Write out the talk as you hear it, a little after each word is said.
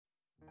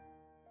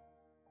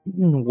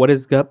What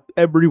is up,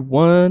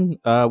 everyone?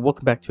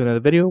 Welcome back to another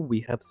video.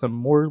 We have some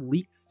more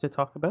leaks to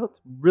talk about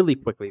really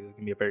quickly. This is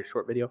going to be a very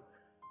short video.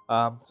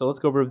 So let's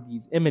go over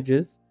these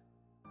images.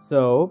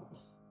 So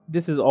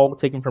this is all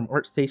taken from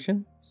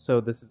ArtStation. So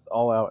this is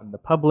all out in the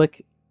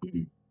public.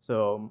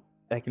 So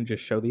I can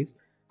just show these.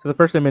 So the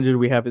first image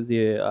we have is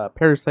the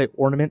Parasite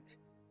ornament.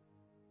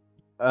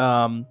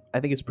 I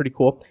think it's pretty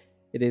cool.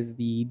 It is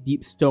the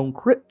Deep Stone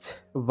Crypt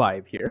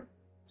vibe here.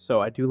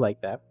 So I do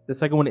like that. The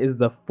second one is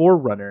the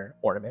Forerunner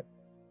ornament.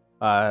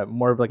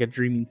 More of like a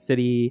Dreaming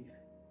City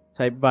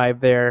type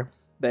vibe there.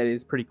 That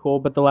is pretty cool.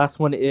 But the last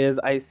one is,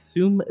 I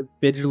assume,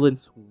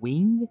 Vigilance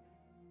Wing.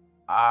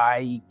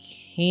 I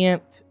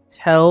can't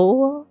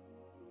tell,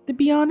 to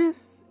be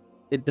honest.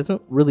 It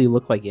doesn't really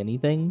look like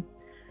anything.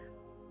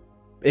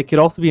 It could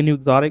also be a new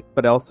exotic,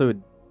 but also,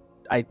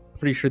 I'm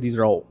pretty sure these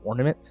are all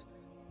ornaments.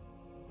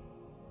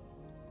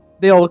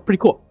 They all look pretty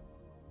cool.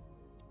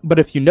 But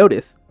if you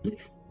notice,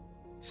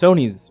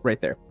 Sony's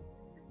right there.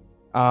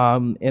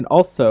 And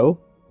also,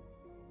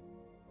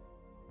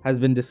 has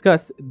been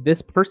discussed,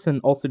 this person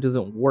also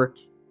doesn't work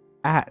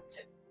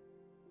at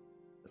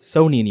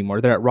Sony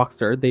anymore. They're at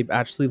Rockstar. They've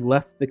actually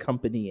left the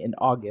company in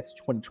August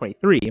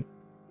 2023,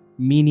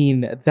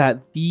 meaning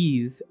that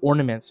these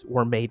ornaments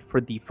were made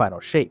for the final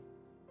shape.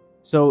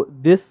 So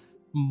this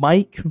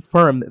might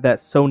confirm that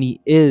Sony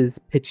is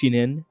pitching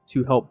in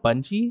to help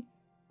Bungie.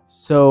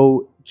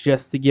 So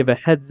just to give a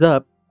heads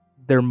up,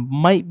 there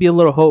might be a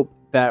little hope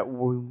that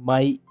we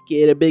might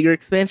get a bigger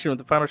expansion with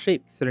the final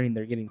shape, considering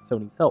they're getting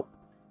Sony's help.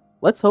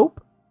 Let's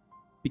hope,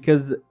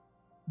 because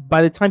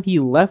by the time he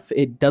left,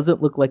 it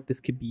doesn't look like this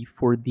could be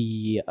for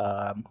the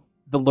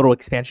little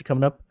expansion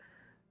coming up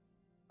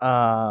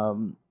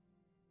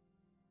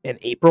in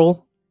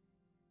April,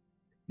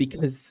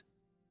 because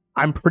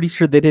I'm pretty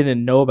sure they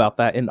didn't know about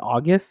that in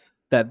August,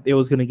 that it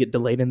was going to get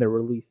delayed and they're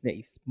releasing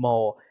a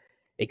small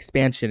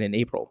expansion in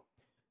April.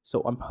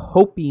 So I'm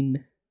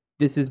hoping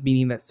this is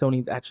meaning that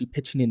Sony's actually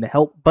pitching in to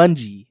help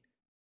Bungie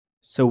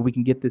so we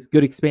can get this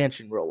good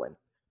expansion rolling.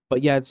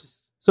 But yeah, it's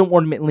just some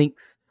ornament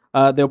links.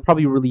 They'll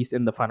probably release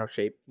in the final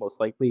shape, most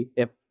likely.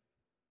 If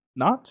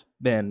not,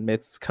 then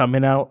it's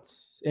coming out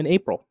in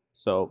April.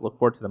 So look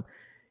forward to them.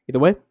 Either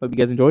way, hope you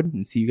guys enjoyed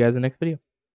and see you guys in the next video.